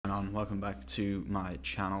everyone, welcome back to my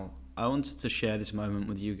channel. I wanted to share this moment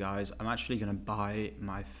with you guys. I'm actually going to buy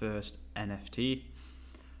my first NFT.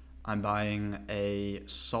 I'm buying a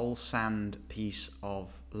soul sand piece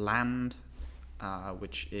of land,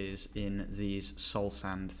 which is in these soul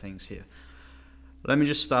sand things here. Let me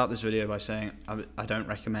just start this video by saying I don't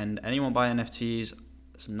recommend anyone buy NFTs.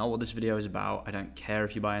 That's not what this video is about. I don't care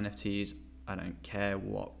if you buy NFTs. I don't care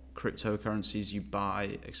what cryptocurrencies you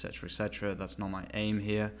buy, etc, etc. That's not my aim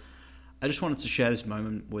here. I just wanted to share this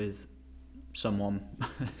moment with someone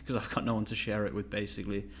because I've got no one to share it with,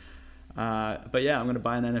 basically. But yeah, I'm going to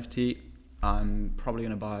buy an NFT. I'm probably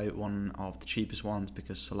going to buy one of the cheapest ones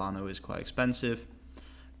because Solana is quite expensive.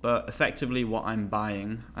 But effectively what I'm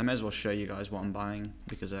buying, I may as well show you guys what I'm buying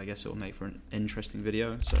because I guess it will make for an interesting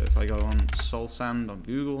video. So if I go on Soul Sand on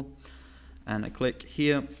Google and I click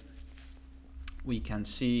here, we can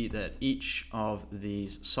see that each of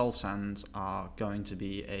these soul sands are going to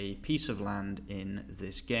be a piece of land in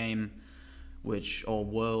this game, or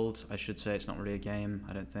world, I should say. It's not really a game,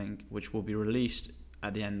 I don't think, which will be released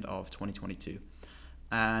at the end of 2022.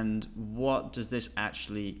 And what does this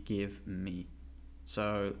actually give me?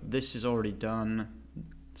 So this is already done.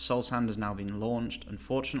 Soul Sand has now been launched,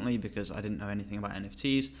 unfortunately, because I didn't know anything about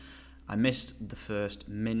NFTs. I missed the first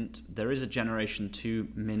mint. There is a Generation 2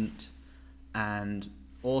 mint. And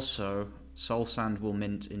also, Soul Sand will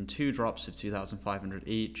mint in 2 drops of 2,500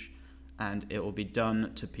 each, and it will be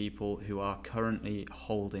done to people who are currently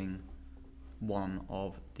holding one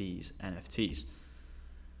of these NFTs.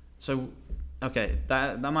 So, okay,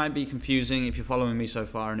 that might be confusing if you're following me so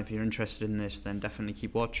far, and if you're interested in this, then definitely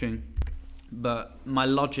keep watching. But my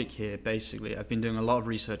logic here, basically, I've been doing a lot of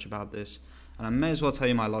research about this, and I may as well tell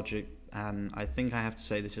you my logic. And I think I have to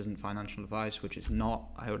say this isn't financial advice, which is not.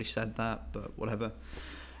 I already said that, but whatever.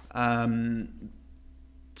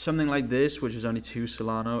 Something like this, which is only 2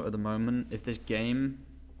 Solana at the moment, if this game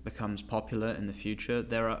becomes popular in the future,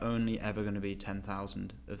 there are only ever going to be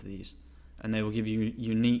 10,000 of these. And they will give you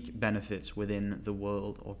unique benefits within the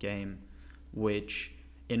world or game, which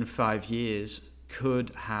in 5 years could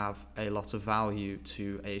have a lot of value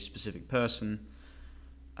to a specific person.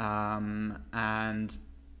 And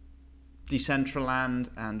Decentraland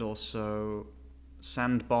and also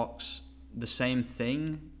Sandbox, the same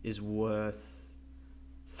thing is worth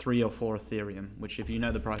 3 or 4 Ethereum, which, if you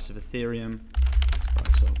know the price of Ethereum,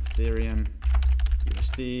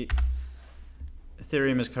 USD,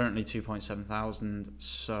 Ethereum is currently 2.7 thousand.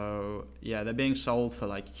 So yeah, they're being sold for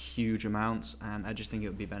like huge amounts, and I just think it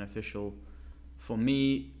would be beneficial for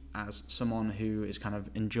me as someone who is kind of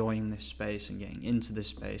enjoying this space and getting into this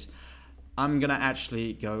space. I'm going to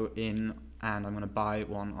actually go in and I'm going to buy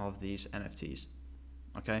one of these NFTs.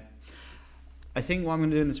 Okay. I think what I'm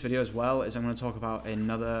going to do in this video as well is I'm going to talk about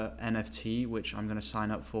another NFT which I'm going to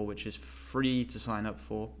sign up for, which is free to sign up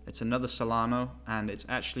for. It's another Solana, and it's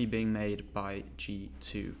actually being made by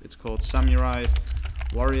G2. It's called Samurai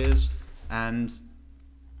Warriors and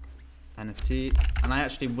NFT. And I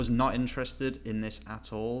actually was not interested in this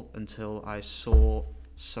at all until I saw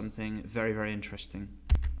something very, very interesting.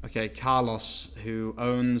 Okay, Carlos, who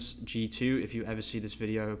owns G2, if you ever see this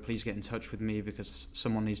video, please get in touch with me because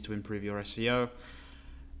someone needs to improve your SEO.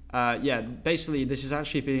 Yeah, basically, this is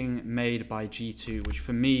actually being made by G2, which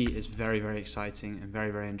for me is very, very exciting and very,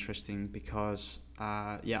 very interesting because,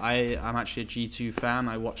 yeah, I'm actually a G2 fan.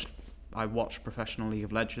 I watch Professional League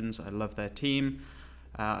of Legends. I love their team.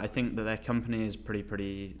 I think that their company is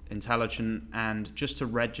pretty intelligent, and just to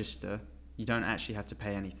register, you don't actually have to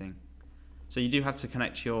pay anything. So you do have to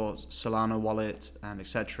connect your Solana wallet and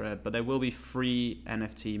etc. But there will be free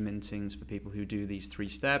NFT mintings for people who do these 3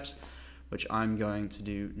 steps, which I'm going to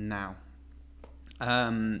do now.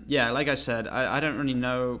 Yeah, like I said, I don't really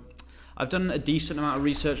know. I've done a decent amount of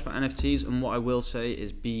research about NFTs, and what I will say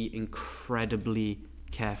is be incredibly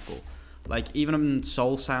careful. Like even on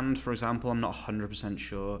Soul Sand, for example, I'm not 100%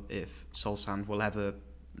 sure if Soul Sand will ever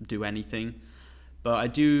do anything. But I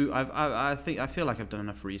feel like I've done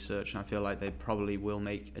enough research, and I feel like they probably will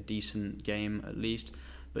make a decent game at least.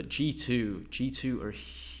 But G2 are a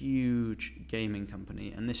huge gaming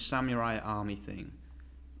company, and this Samurai Army thing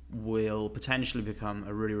will potentially become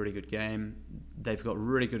a really, really good game. They've got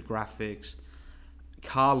really good graphics.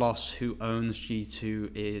 Carlos, who owns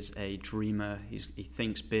G2, is a dreamer. He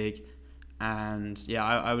thinks big, and yeah,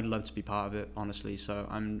 I would love to be part of it, honestly. So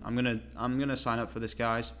I'm gonna sign up for this,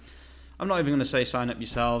 guys. I'm not even going to say sign up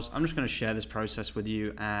yourselves. I'm just going to share this process with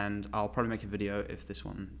you, and I'll probably make another video if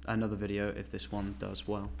this one does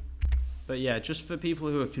well. But yeah, just for people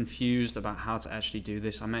who are confused about how to actually do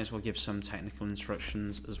this, I may as well give some technical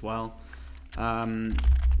instructions as well.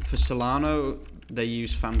 for Solano, they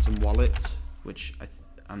use Phantom Wallet, which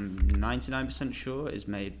I'm 99% sure is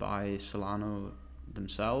made by Solano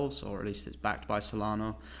themselves, or at least it's backed by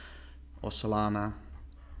Solano or Solana.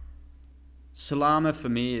 Solana, for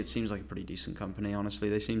me, it seems like a pretty decent company, honestly.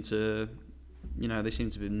 They seem to,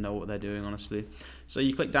 know what they're doing, honestly. So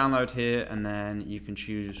you click download here, and then you can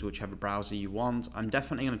choose whichever browser you want. I'm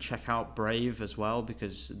definitely going to check out Brave as well,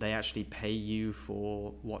 because they actually pay you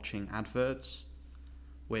for watching adverts,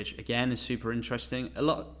 which again is super interesting. A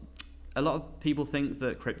lot of people think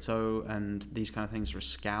that crypto and these kind of things are a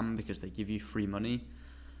scam because they give you free money,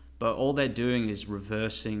 but all they're doing is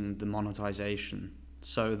reversing the monetization,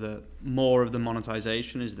 so that more of the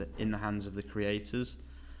monetization is in the hands of the creators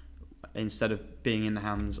instead of being in the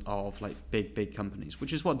hands of like big companies,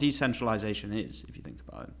 which is what decentralization is, if you think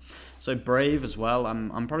about it. So Brave as well,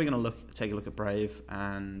 I'm probably going to take a look at Brave,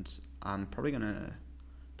 and I'm probably going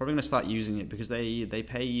to start using it because they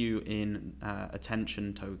pay you in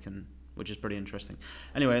attention token, which is pretty interesting.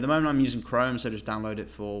 Anyway, at the moment I'm using Chrome, so just download it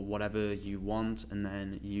for whatever you want, and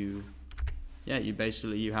then you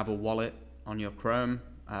have a wallet on your Chrome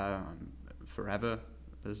forever.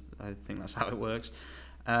 I think that's how it works.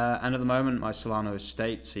 And at the moment my Solano is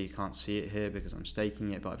staked, so you can't see it here because I'm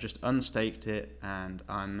staking it, but I've just unstaked it, and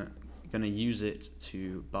I'm going to use it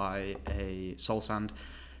to buy a Soul Sand,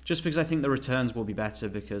 just because I think the returns will be better,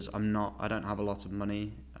 because I don't have a lot of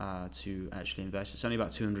money to actually invest. It's only about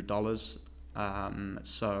 $200.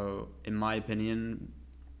 So in my opinion,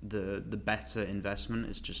 the better investment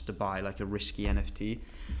is just to buy like a risky NFT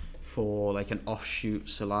for like an offshoot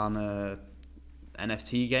Solana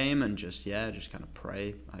NFT game, and just kind of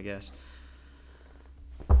pray, I guess.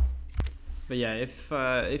 But yeah,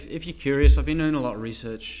 if you're curious, I've been doing a lot of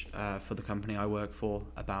research for the company I work for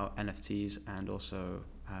about NFTs and also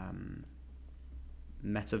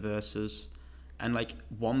Metaverses. And like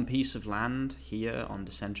one piece of land here on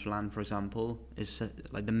Decentraland, for example, is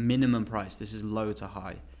like the minimum price, this is low to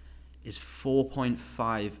high, is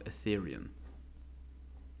 4.5 Ethereum.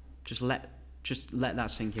 Just let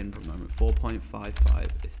that sink in for a moment. 4.55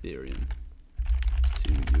 Ethereum to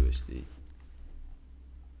USD.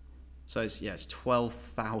 So it's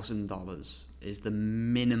 $12,000 is the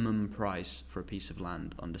minimum price for a piece of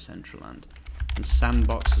land on Decentraland. And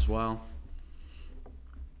Sandbox as well.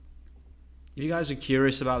 If you guys are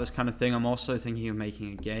curious about this kind of thing, I'm also thinking of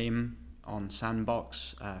making a game on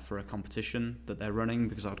Sandbox for a competition that they're running,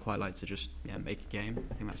 because I'd quite like to just make a game.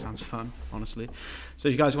 I think that sounds fun, honestly. So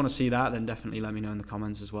if you guys want to see that, then definitely let me know in the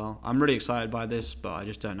comments as well. I'm really excited by this, but I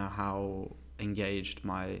just don't know how engaged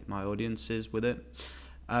my audience is with it.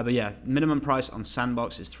 But yeah, minimum price on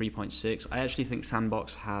Sandbox is 3.6. I actually think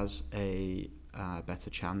Sandbox has a better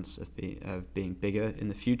chance of being bigger in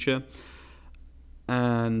the future,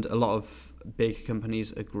 and a lot of big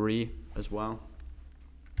companies agree as well.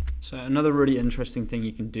 So another really interesting thing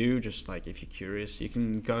you can do, just like if you're curious, you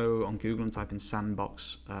can go on Google and type in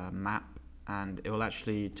Sandbox map, and it will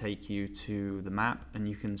actually take you to the map, and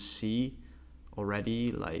you can see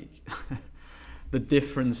already like the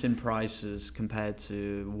difference in prices compared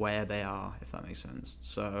to where they are, if that makes sense.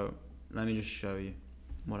 So let me just show you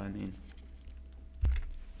what I mean.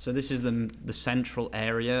 So this is the central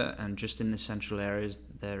area, and just in the central areas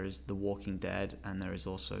there is The Walking Dead, and there is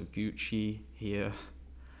also Gucci here,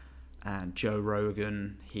 and Joe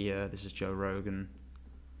Rogan here. This is Joe Rogan.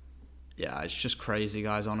 Yeah, it's just crazy,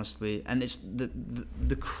 guys, honestly. And it's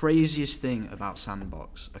the craziest thing about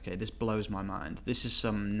Sandbox. Okay, this blows my mind. This is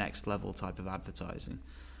some next level type of advertising.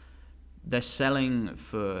 They're selling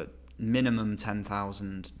for minimum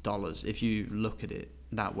 $10,000 if you look at it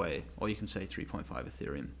that way, or you can say 3.5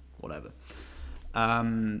 Ethereum, whatever.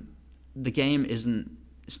 The game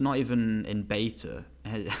it's not even in beta.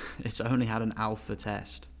 It's only had an alpha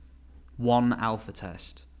test. One alpha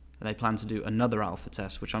test. They plan to do another alpha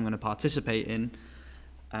test, which I'm going to participate in,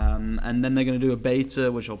 and then they're going to do a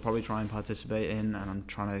beta, which I'll probably try and participate in, and I'm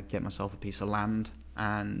trying to get myself a piece of land,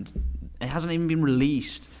 and it hasn't even been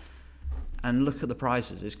released. And look at the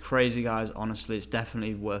prices. It's crazy, guys. Honestly, it's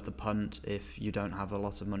definitely worth a punt if you don't have a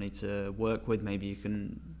lot of money to work with. Maybe you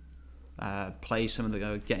can play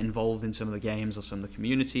get involved in some of the games or some of the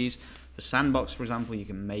communities. For Sandbox, for example, you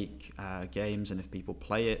can make games, and if people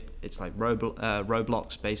play it, it's like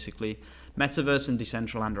Roblox, basically. Metaverse and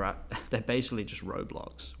Decentraland they're basically just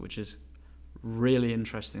Roblox, which is really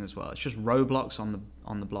interesting as well. It's just Roblox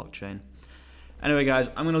on the blockchain. Anyway, guys,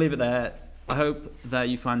 I'm going to leave it there. I hope that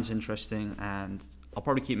you find this interesting, and I'll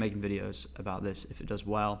probably keep making videos about this if it does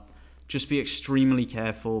well. Just be extremely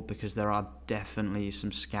careful, because there are definitely some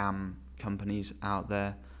scam companies out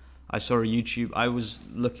there. I saw I was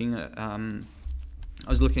looking at I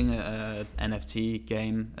was looking at a NFT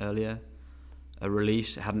game earlier, a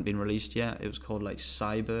release. It hadn't been released yet. It was called like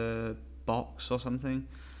Cyber Box or something.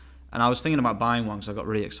 And I was thinking about buying one because I got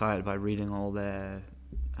really excited by reading all their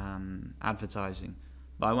advertising.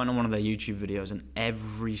 But I went on one of their YouTube videos and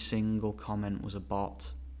every single comment was a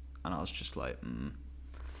bot. And I was just like,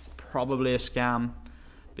 probably a scam.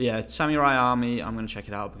 But yeah, Samurai Army, I'm going to check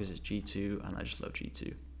it out because it's G2 and I just love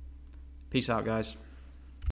G2. Peace out, guys.